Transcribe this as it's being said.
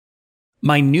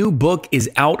My new book is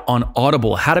out on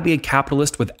Audible, How to Be a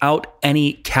Capitalist Without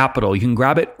Any Capital. You can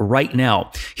grab it right now.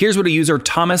 Here's what a user,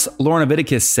 Thomas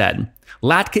Lornaviticus, said.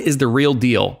 Latka is the real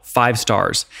deal. 5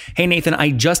 stars. Hey, Nathan,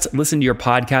 I just listened to your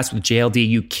podcast with JLD.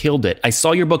 You killed it. I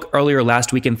saw your book earlier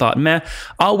last week and thought,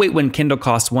 I'll wait when Kindle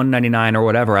costs $1.99 or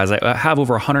whatever, as I have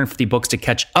over 150 books to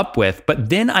catch up with. But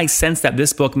then I sensed that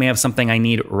this book may have something I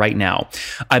need right now.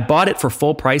 I bought it for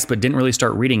full price, but didn't really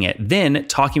start reading it. Then,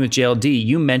 talking with JLD,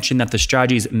 you mentioned that the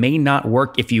strategies may not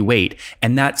work if you wait.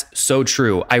 And that's so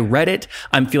true. I read it.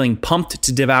 I'm feeling pumped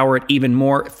to devour it even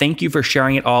more. Thank you for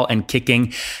sharing it all and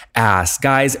kicking ass.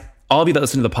 Guys, all of you that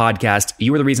listen to the podcast,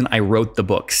 you were the reason I wrote the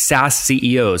book. SaaS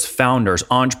CEOs, founders,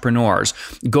 entrepreneurs.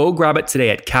 Go grab it today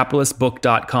at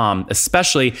capitalistbook.com.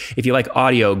 Especially if you like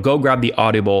audio, go grab the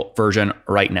Audible version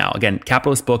right now. Again,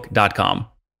 capitalistbook.com.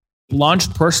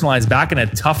 Launched Personalized back in a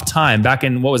tough time, back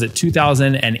in,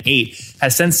 2008,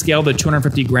 has since scaled to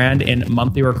 $250,000 in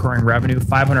monthly recurring revenue,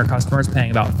 500 customers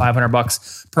paying about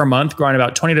 $500 per month, growing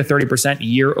about 20 to 30%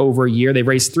 year over year. They've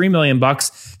raised $3 million,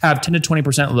 have 10 to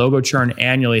 20% logo churn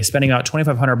annually, spending about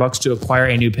 $2,500 to acquire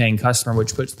a new paying customer,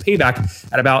 which puts payback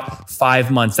at about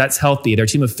 5 months. That's healthy. Their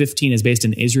team of 15 is based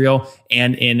in Israel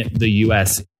and in the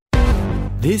US.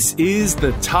 This is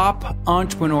the Top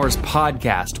Entrepreneurs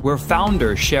Podcast, where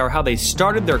founders share how they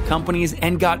started their companies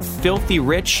and got filthy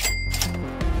rich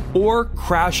or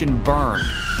crash and burn.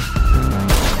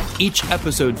 Each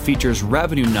episode features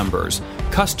revenue numbers,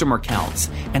 customer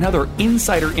counts, and other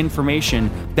insider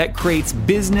information that creates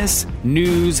business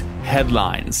news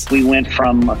headlines. We went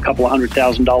from a couple of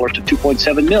 $100,000 to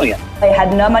 $2.7 million. I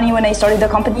had no money when I started the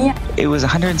company. It was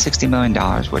 $160 million,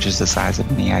 which is the size of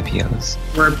many IPOs.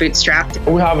 We're bootstrapped.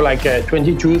 We have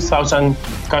 22,000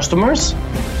 customers.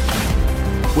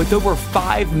 With over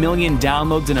 5 million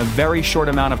downloads in a very short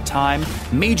amount of time,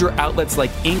 major outlets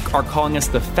like Inc. are calling us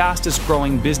the fastest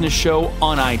growing business show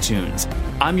on iTunes.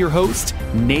 I'm your host,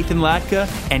 Nathan Latka,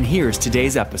 and here's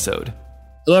today's episode.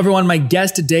 Hello, everyone. My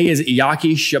guest today is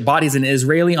Yaki Shabbat. He's an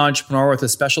Israeli entrepreneur with a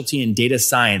specialty in data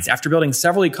science. After building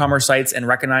several e-commerce sites,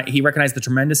 he recognized the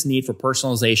tremendous need for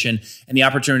personalization and the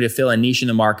opportunity to fill a niche in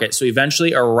the market. So he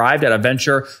eventually arrived at a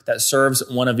venture that serves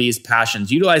one of these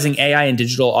passions, utilizing AI and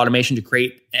digital automation to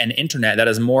create an internet that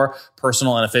is more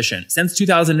personal and efficient. Since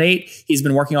 2008, he's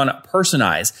been working on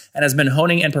Personalize and has been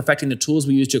honing and perfecting the tools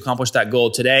we use to accomplish that goal.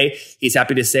 Today, he's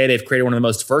happy to say they've created one of the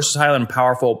most versatile and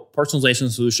powerful personalization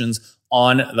solutions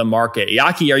on the market.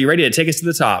 Yaki, are you ready to take us to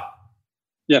the top?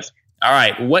 Yes. All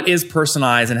right. What is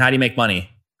Personalize and how do you make money?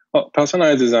 Well,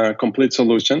 Personalize is a complete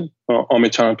solution for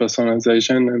omnichannel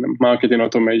personalization and marketing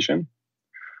automation.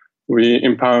 We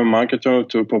empower marketers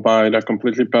to provide a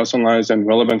completely personalized and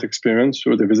relevant experience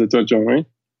through the visitor journey.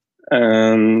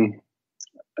 And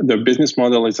the business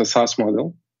model is a SaaS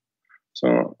model.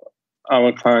 So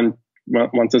our client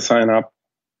wants to sign up.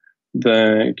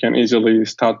 They can easily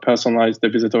start personalize the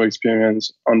visitor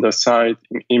experience on the site,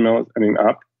 in email, and in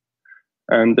app.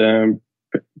 And the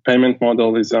payment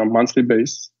model is a monthly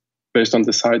based on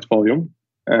the site volume.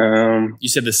 You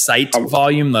said the site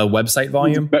volume, the website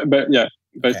volume?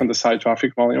 Based on the site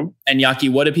traffic volume. And Yaki,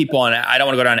 what do people on? I don't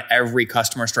want to go down every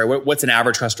customer story. What's an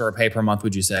average customer pay per month,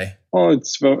 would you say? Oh,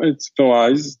 it's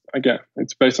varies. Again,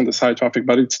 it's based on the site traffic,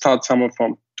 but it starts somewhere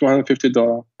from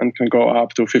 $250 and can go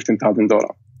up to $15,000.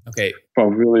 Okay. For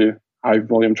really high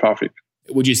volume traffic.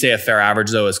 Would you say a fair average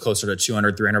though is closer to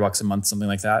 $200, $300 a month, something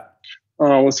like that?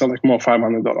 I would say more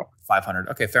 $500.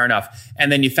 $500. Okay, fair enough.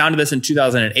 And then you founded this in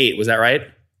 2008. Was that right?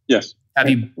 Yes.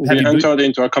 We entered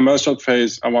into a commercial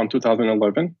phase around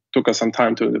 2011. Took us some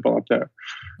time to develop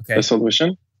the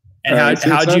solution. And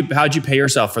how'd you pay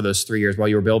yourself for those 3 years while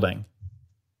you were building?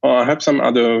 I have some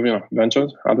other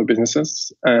ventures, other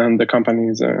businesses, and the company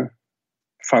is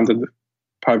funded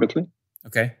privately.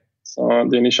 Okay. So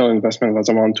the initial investment was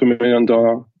around $2 million.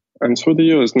 And through the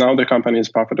years, now the company is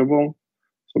profitable.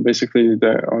 So basically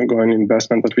the ongoing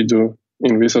investment that we do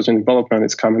in research and development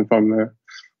is coming from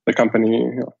the company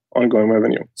ongoing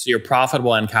revenue. So you're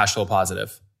profitable and cash flow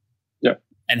positive. Yeah.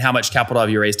 And how much capital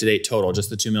have you raised to date total? Just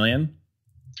the $2 million?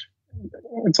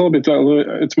 It's a little bit,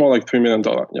 it's more like $3 million.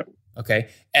 Yeah. Okay.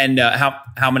 And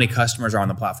how many customers are on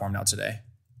the platform now today?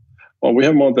 Well, we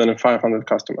have more than 500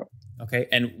 customers. Okay.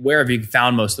 And where have you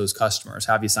found most of those customers?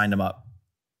 How have you signed them up?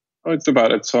 Oh, it's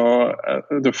about it. So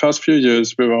the first few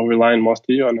years, we were relying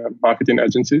mostly on marketing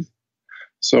agencies.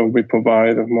 So we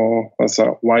provide more as a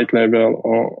white label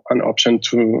or an option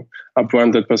to a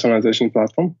branded personalization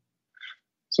platform.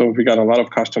 So we got a lot of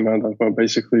customers that were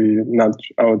basically not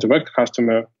our direct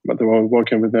customer, but they were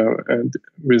working with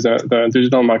the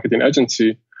digital marketing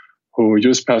agency who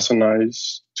use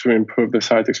Personalize to improve the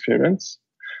site experience.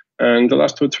 And the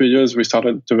last 2-3 years, we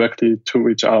started directly to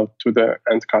reach out to the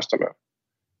end customer.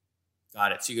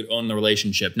 Got it. So you could own the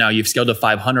relationship. Now you've scaled to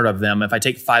 500 of them. If I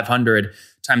take 500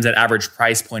 times that average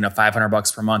price point of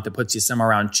 $500 per month, it puts you somewhere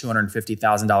around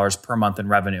 $250,000 per month in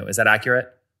revenue. Is that accurate?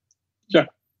 Yeah.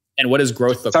 And what does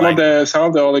growth look like? Some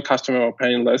of the early customers are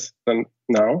paying less than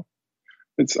now.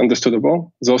 It's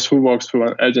understandable. Those who work through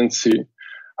an agency,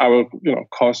 our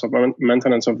cost of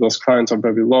maintenance of those clients are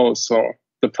very low, so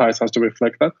the price has to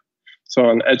reflect that. So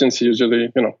an agency usually,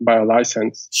 buy a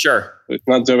license. Sure. It's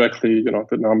not directly,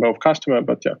 the number of customers,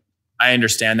 but yeah. I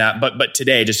understand that. But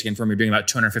today, just to confirm, you're doing about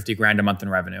 $250,000 a month in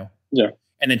revenue. Yeah.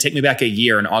 And then take me back a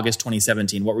year in August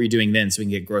 2017. What were you doing then so we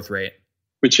can get growth rate?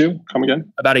 With you? Come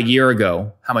again? About a year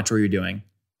ago, how much were you doing?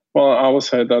 Well, I would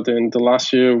say that in the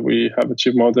last year, we have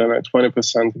achieved more than a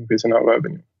 20% increase in our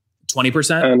revenue.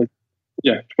 20%? And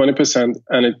 20%.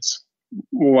 And it's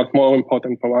what's more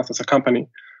important for us as a company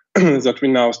is that we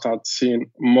now start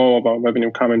seeing more of our revenue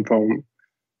coming from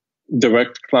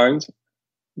direct clients,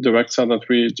 direct so that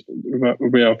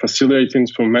we are facilitating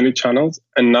through many channels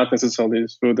and not necessarily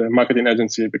through the marketing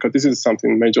agency, because this is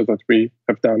something major that we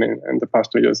have done in the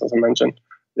past 2 years, as I mentioned,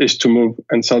 is to move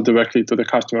and sell directly to the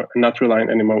customer and not relying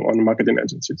anymore on marketing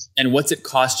agencies. And what's it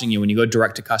costing you when you go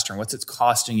direct to customer? What's it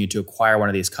costing you to acquire one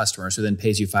of these customers who then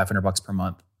pays you $500 per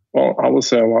month? Well, I would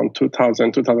say around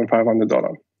 $2,000,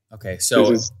 $2,500. Okay, so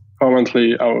this is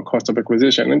currently our cost of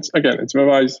acquisition. It's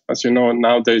varies. As you know,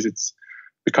 nowadays it's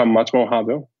become much more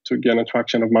harder to gain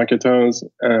attraction of marketers,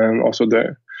 and also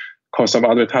the cost of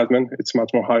advertisement, it's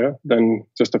much more higher than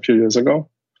just a few years ago.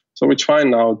 So we try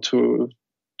now to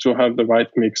have the right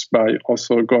mix by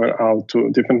also going out to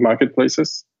different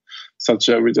marketplaces, such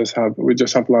as we just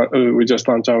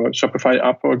launched our Shopify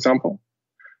app, for example.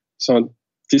 So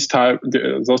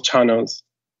those channels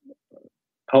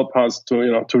help us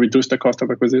to reduce the cost of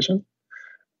acquisition.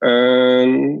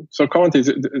 And so currently,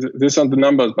 these are the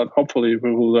numbers, but hopefully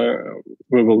we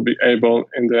will be able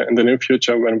in the near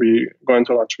future, when we go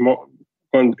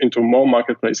into more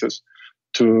marketplaces,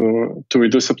 to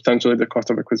reduce substantially the cost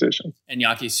of acquisition. And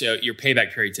Yaki, so your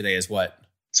payback period today is what?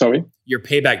 Sorry? Your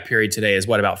payback period today is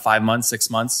what, about 5 months, 6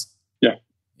 months? Yeah.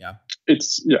 Yeah.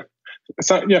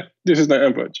 So, this is the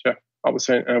average. Yeah, I would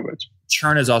say an average.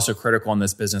 Churn is also critical in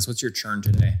this business. What's your churn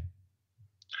today?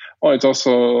 Well, it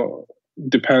also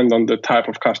depends on the type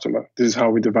of customer. This is how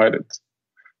we divide it.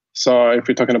 So if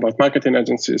we're talking about marketing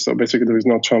agencies, so basically there is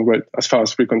no churn rate as far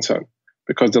as we're concerned,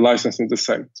 because the license is the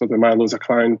same. So they might lose a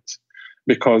client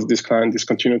because this client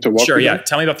discontinued to work. Sure, with yeah. them.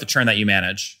 Tell me about the churn that you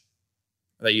manage,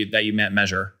 that you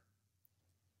measure.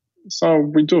 So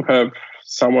we do have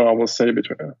somewhere, I will say,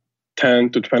 between 10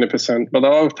 to 20%, but a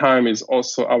lot of time is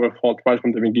also our fault right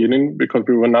from the beginning, because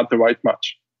we were not the right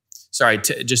match. Sorry,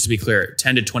 just to be clear,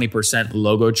 10 to 20%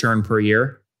 logo churn per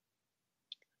year?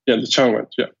 Yeah, the churn rate,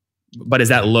 yeah. But is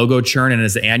that logo churn, and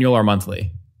is it annual or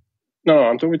monthly?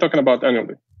 No, we're talking about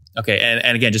annually. Okay,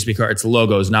 and again, just to be clear, it's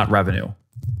logos, not revenue.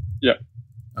 Yeah.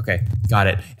 Okay, got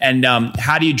it. And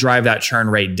how do you drive that churn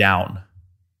rate down?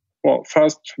 Well,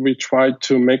 first, we try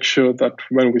to make sure that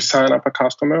when we sign up a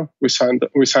customer, we sign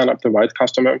up the right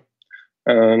customer.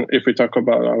 And if we talk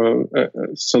about our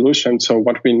solution, so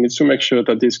what we need to make sure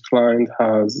that this client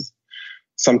has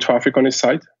some traffic on his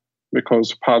site,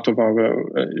 because part of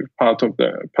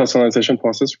the personalization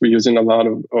process, we're using a lot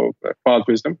of crowd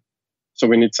wisdom. So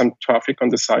we need some traffic on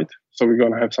the site. So we're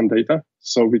going to have some data.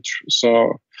 So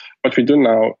what we do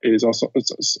now is also,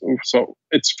 so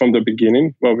it's from the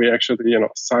beginning where we actually,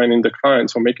 sign in the client.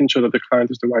 So making sure that the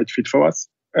client is the right fit for us.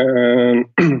 And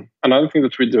another thing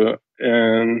that we do,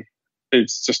 and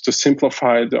it's just to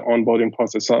simplify the onboarding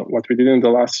process. So what we did in the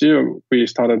last year, we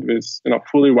started with,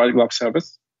 fully white glove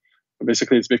service.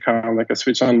 Basically, it's become like a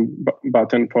switch on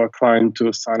button for a client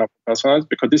to sign up for personalized,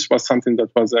 because this was something that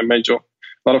was a major, a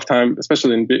lot of time,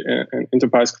 especially in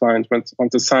enterprise clients, when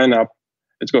to sign up,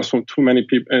 it goes through many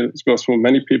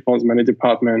people, many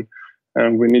departments,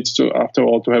 and we need to, after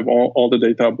all, to have all the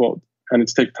data aboard, and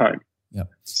it takes time. Yeah.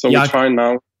 So we try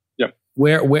now. Yeah.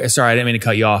 Where? Sorry, I didn't mean to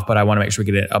cut you off, but I want to make sure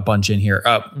we get a bunch in here.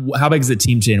 How big is the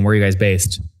team today, and where are you guys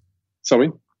based?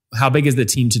 Sorry. How big is the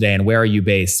team today, and where are you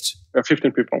based?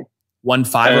 15 people.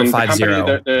 15 or 50?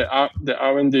 The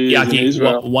R&D is in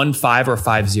Israel. 15 or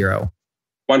 50?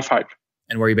 15.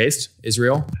 And where are you based?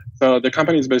 Israel? So the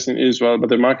company is based in Israel, but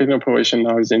the marketing operation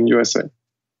now is in USA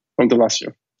from the last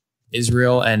year.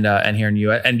 Israel and here in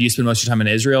US. And do you spend most of your time in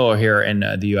Israel or here in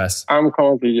the US? I'm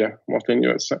currently, mostly in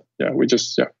USA.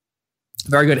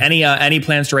 Very good. Any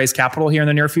plans to raise capital here in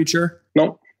the near future?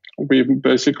 No. We're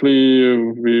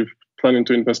planning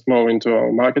to invest more into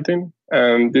our marketing.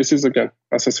 And this is, again,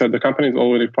 as I said, the company is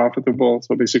already profitable.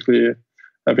 So basically,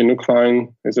 every new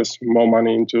client is just more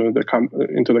money into the company,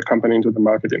 into the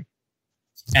marketing.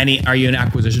 Are you in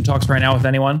acquisition talks right now with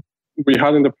anyone? We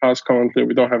had in the past. Currently,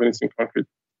 we don't have anything concrete.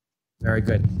 Very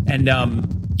good. And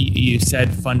you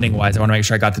said funding wise, I want to make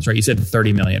sure I got this right. You said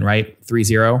 30 million, right?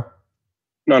 30?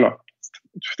 No.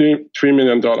 $3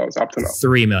 million up to now.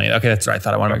 3 million. Okay, that's right. I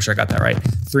thought I want to make sure I got that right.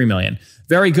 3 million.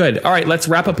 Very good. All right, let's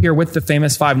wrap up here with the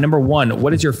famous five. Number one,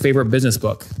 what is your favorite business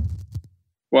book?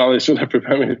 Well, I should have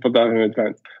prepared me for that in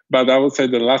advance. But I would say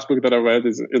the last book that I read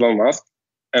is Elon Musk,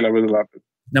 and I really loved it.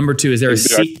 Number two, is there a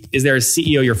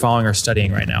CEO you're following or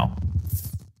studying right now?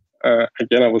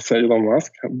 Again, I would say Elon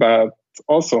Musk, but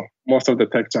also most of the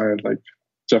tech giants like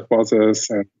Jeff Bezos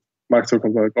and Mark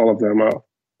Zuckerberg, all of them are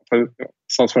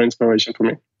source for inspiration for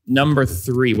me. Number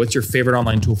three, what's your favorite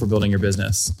online tool for building your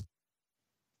business?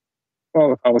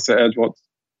 Well, I would say AdWords.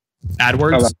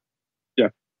 AdWords? Yeah.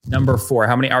 Number four,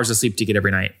 how many hours of sleep do you get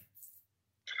every night?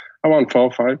 Around 4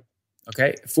 or 5.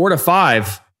 Okay, 4 to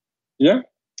 5. Yeah.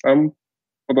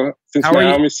 Since my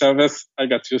army service, I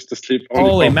got used to sleep only.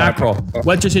 Holy mackerel.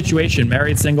 What's your situation?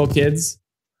 Married, single, kids?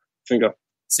 Single.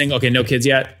 Single. Okay, no kids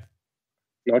yet?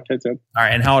 No kids yet. All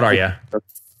right, and how old are you?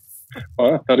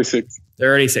 36.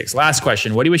 36. Last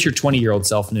question. What do you wish your 20-year-old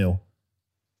self knew?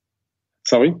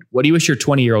 Sorry? What do you wish your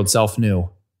 20-year-old self knew?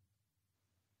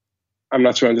 I'm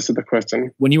not sure I understood the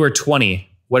question. When you were 20,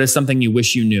 what is something you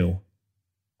wish you knew?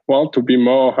 Well, to be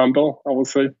more humble, I would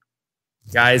say.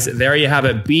 Guys, there you have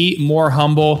it. Be more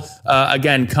humble.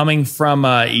 Again, coming from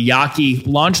Yaki,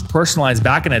 launched Personalized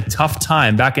back in a tough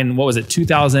time, back in,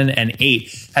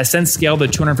 2008, has since scaled to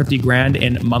 $250,000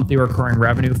 in monthly recurring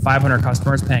revenue, 500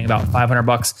 customers paying about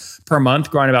 $500 per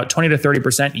month, growing about 20 to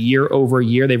 30% year over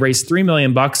year. They've raised $3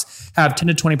 million, have 10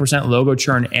 to 20% logo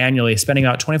churn annually, spending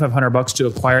about $2,500 to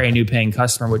acquire a new paying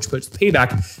customer, which puts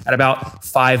payback at about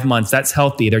 5 months. That's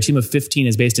healthy. Their team of 15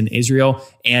 is based in Israel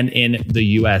and in the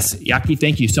US. Yaki,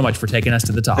 thank you so much for taking us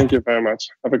to the top. Thank you very much.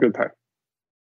 Have a good time.